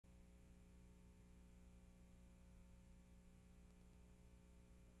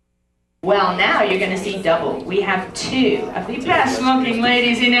Well, now you're going to see double. We have two of the best smoking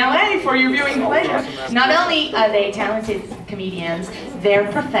ladies in LA for your viewing pleasure. Not only are they talented comedians,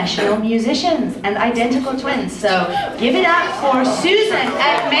 they're professional musicians and identical twins. So give it up for Susan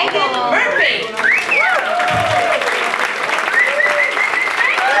and Megan Murphy.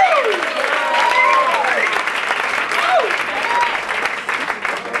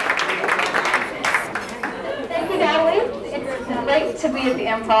 Thank you, Natalie. It's great to be at the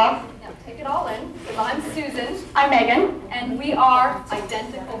Improv. Take it all in. I'm Susan. I'm Megan. And we are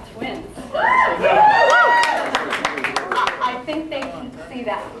identical twins. I think they can see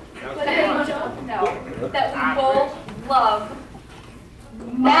that. But they don't know that we both love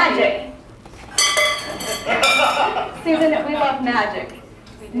magic. Susan, we love magic.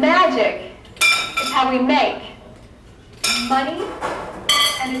 Magic is how we make money,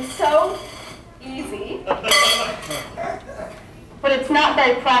 and it's so easy. But it's not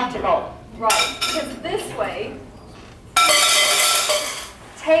very practical. Right, because this way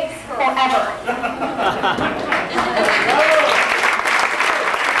takes forever.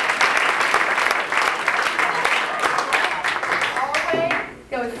 Our way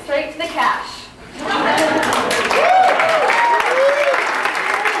goes straight to the cash.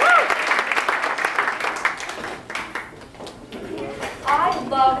 I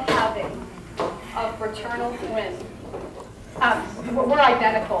love having a fraternal twin. We're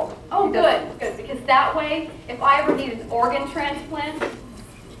identical. Oh, good, because that way, if I ever need an organ transplant,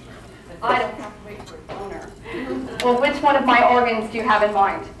 I don't have to wait for a donor. Well, which one of my organs do you have in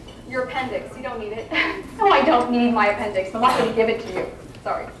mind? Your appendix. You don't need it. No, I don't need my appendix. I'm not going to give it to you.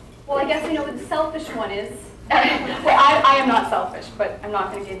 Sorry. Well, I guess I know what the selfish one is. Well, I am not selfish, but I'm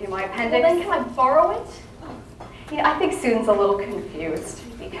not going to give you my appendix. Well, then can I borrow it? Yeah, I think Susan's a little confused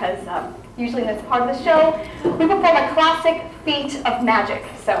because usually in this part of the show, we perform a classic feat of magic.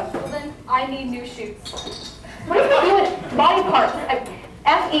 So, well, then I need new shoes. What is it doing? Body parts.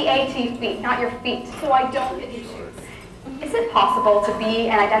 F-E-A-T, feet, not your feet. So I don't get new shoes. Is it possible to be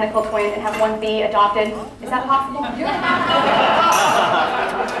an identical twin and have one be adopted? Is that possible?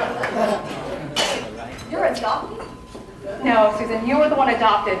 You're adopted? No, Susan, you were the one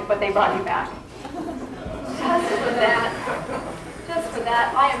adopted, but they brought you back. Just for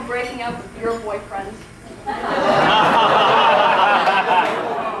that, I am breaking up with your boyfriend.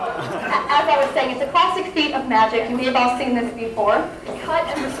 As I was saying, it's a classic feat of magic. You may have all seen this before. Cut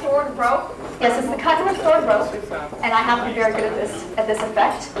and restored rope. Yes, it's the cut and restored rope, and I have to be very good at this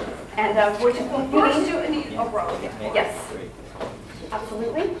effect. And which will first you need a rope. Yes,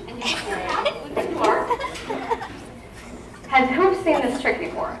 absolutely. And you are. Has who's seen this trick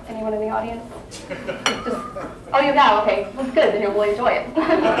before? Anyone in the audience? Oh, you have? Okay. Well, good. Then you'll really enjoy it.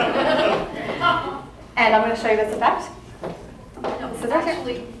 And I'm going to show you this effect. No, this is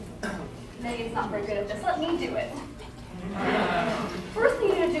actually, Megan's not very good at this. Let me do it. First thing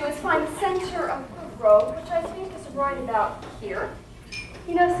you need to do is find the center of the rope, which I think is right about here.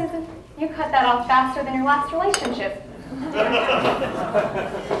 You know, Susan, you cut that off faster than your last relationship.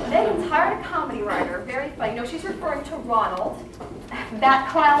 Megan's hired a comedy writer, very funny. No, she's referring to Ronald. That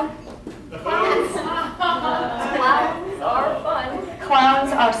clown. Clowns are fun.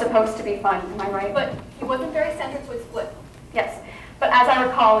 Clowns are supposed to be fun, am I right? But he wasn't very centered, so he split. Yes, but as I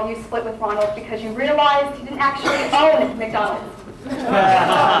recall, you split with Ronald because you realized he didn't actually own McDonald's.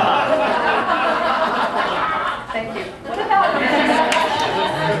 Thank you. What about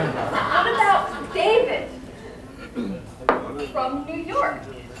David? From New York.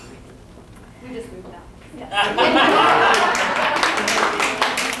 We just moved now. Yes.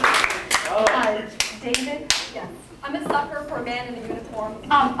 David? Yes. I'm a sucker for a man in a uniform.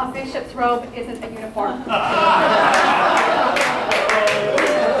 A bishop's robe isn't a uniform.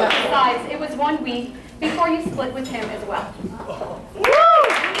 Besides, it was 1 week before you split with him as well.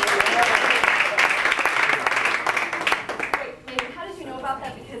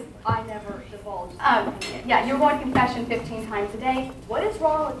 Because I never divulged. Yeah, you're going to confession 15 times a day. What is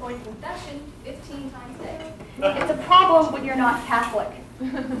wrong with going to confession 15 times a day? It's a problem when you're not Catholic.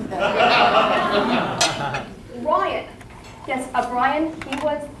 Brian. Yes, Brian, he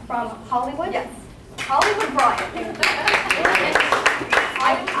was from Hollywood? Yes. Hollywood Brian.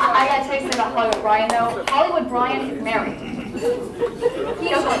 I gotta tell you something about Hollywood Brian, though. Hollywood Brian is married. He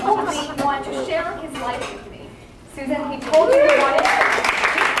told me he wanted to share his life with me. Susan, he told me he wanted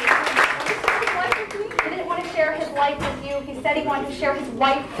He didn't want to share his life with you. He said he wanted to share his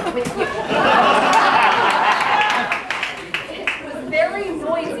wife with you. It was very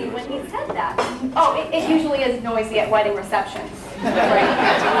noisy when he said that. Oh, it usually is noisy at wedding receptions. Right?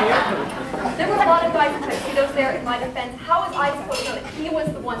 There were a lot of guys who said, tuxedos there in my defense. How was I supposed to know that he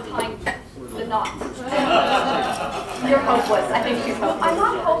was the one tying the knot? You're hopeless. I think she's hopeless. I'm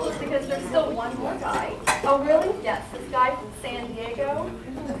not hopeless because there's still one more guy. Oh, really? Yes, this guy from San Diego.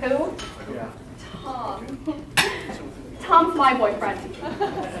 Who? Tom. Tom's my boyfriend.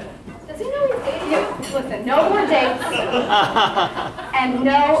 Does he know he's dating you? Listen, no more dates and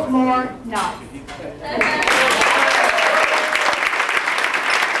no more knots.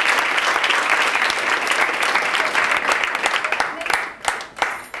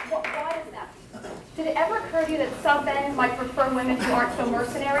 Why is that? Did it ever occur to you that some men might prefer women who aren't so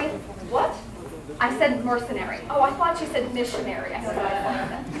mercenary? What? I said mercenary. Oh, I thought you said missionary. I know what I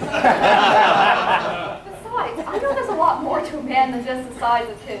thought. Besides, I know there's a lot more to a man than just the size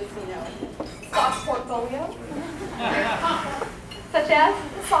of his, stock portfolio. Such as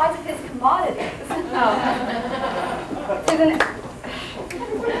the size of his commodities. Oh. Susan,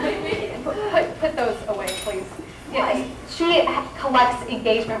 put those away, please. Yes. She collects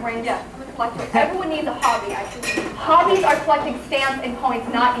engagement rings. Yeah, I'm a collector. Everyone needs a hobby. Hobbies are collecting stamps and coins,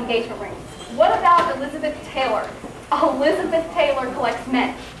 not engagement rings. What about Elizabeth Taylor? Elizabeth Taylor collects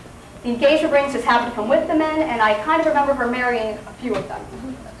men. The engagement rings just happen to come with the men, and I kind of remember her marrying a few of them.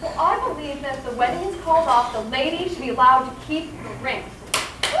 Well, I believe that if the wedding is called off, the lady should be allowed to keep the ring.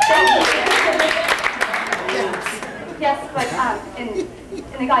 Yes, but in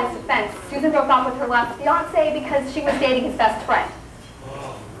the guy's defense, Susan broke up with her last fiance because she was dating his best friend.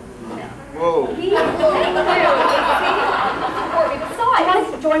 Whoa. Thank you. Support me. Besides, do you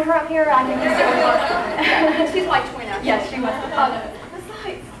want to join her up here? I think she's my twin, actually. Yes, she was.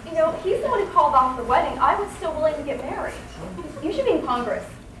 Besides, he's the one who called off the wedding. I was still willing to get married. You should be in Congress.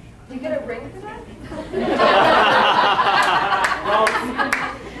 Do you get a ring for that?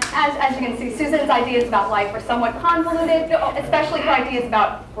 As you can see, Susan's ideas about life are somewhat convoluted, especially her ideas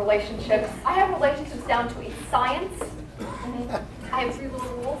about relationships. I have relationships down to a science. I have 3 little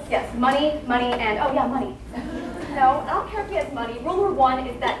rules. Yes, money, and, oh yeah, money. No, I don't care if he has money. Rule number 1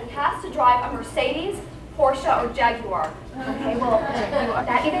 is that he has to drive a Mercedes, Porsche, or Jaguar. Okay, well,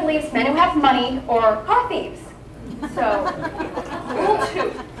 that either leaves men who have money or car thieves. So, rule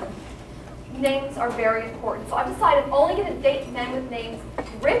 2. Names are very important. So I've decided I'm only going to date men with names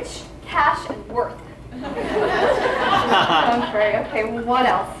rich, cash, and worth. Okay, what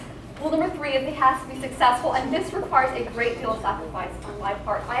else? Rule number 3 is he has to be successful, and this requires a great deal of sacrifice on my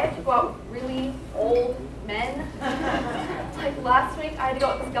part. I have to go out with really old men. Like last week, I had to go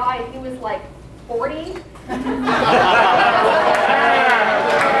out with this guy, and he was like 40.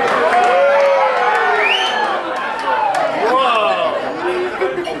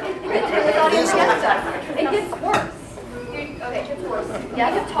 It gets worse. Okay, it gets worse. Yeah,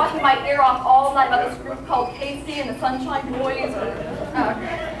 I kept talking my ear off all night about this group called Casey and the Sunshine Boys.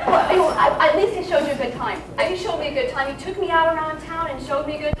 At least he showed you a good time. He showed me a good time. He took me out around town and showed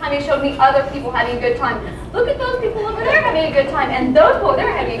me a good time. He showed me other people having a good time. Look at those people over there having a good time, and those people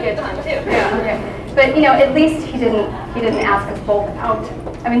they're having a good time too. Yeah. Okay. But at least he didn't ask us both out.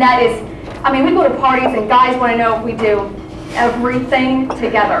 We go to parties and guys want to know if we do everything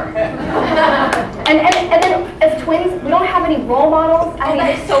together. and then as twins, we don't have any role models.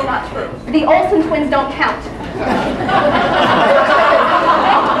 That's so not true. The Olsen twins don't count.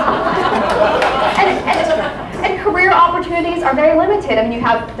 and career opportunities are very limited. You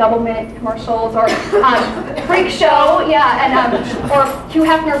have double-minute commercials or freak show, yeah, and or Hugh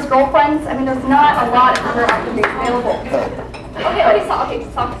Hefner's girlfriends. There's not a lot of career opportunities available. Okay,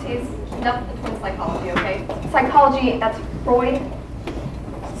 Socrates. Enough of the twin psychology, okay? Psychology, that's Freud.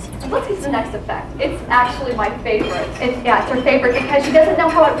 Let's get to the next effect. It's actually my favorite. It's her favorite because she doesn't know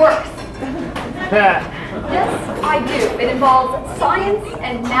how it works. Yes, I do. It involves science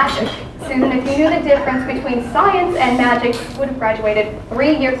and magic. Susan, if you knew the difference between science and magic, you would have graduated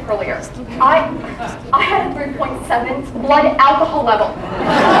 3 years earlier. I had a 3.7 blood alcohol level.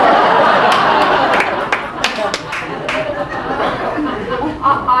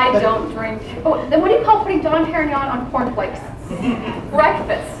 I don't drink. Oh, then what do you call putting Dom Perignon on cornflakes?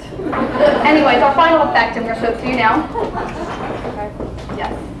 Breakfast. Anyways, our final effect I'm going to show it to you now. Okay.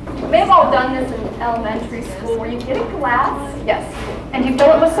 Yes. You may have all done this in elementary school where you get a glass. Yes. And you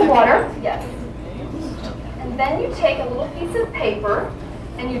fill it with some water. Yes. And then you take a little piece of paper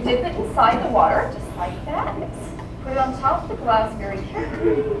and you dip it inside the water, just like that. Yes. Put it on top of the glass very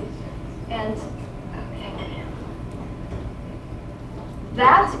carefully. And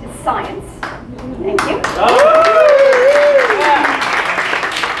that is science. Thank you.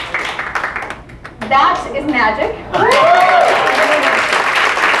 That is magic.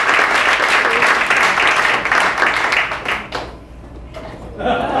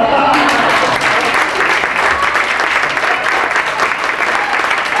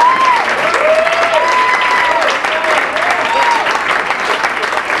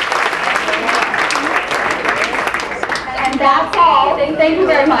 Thank you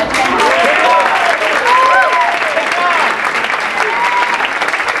very much.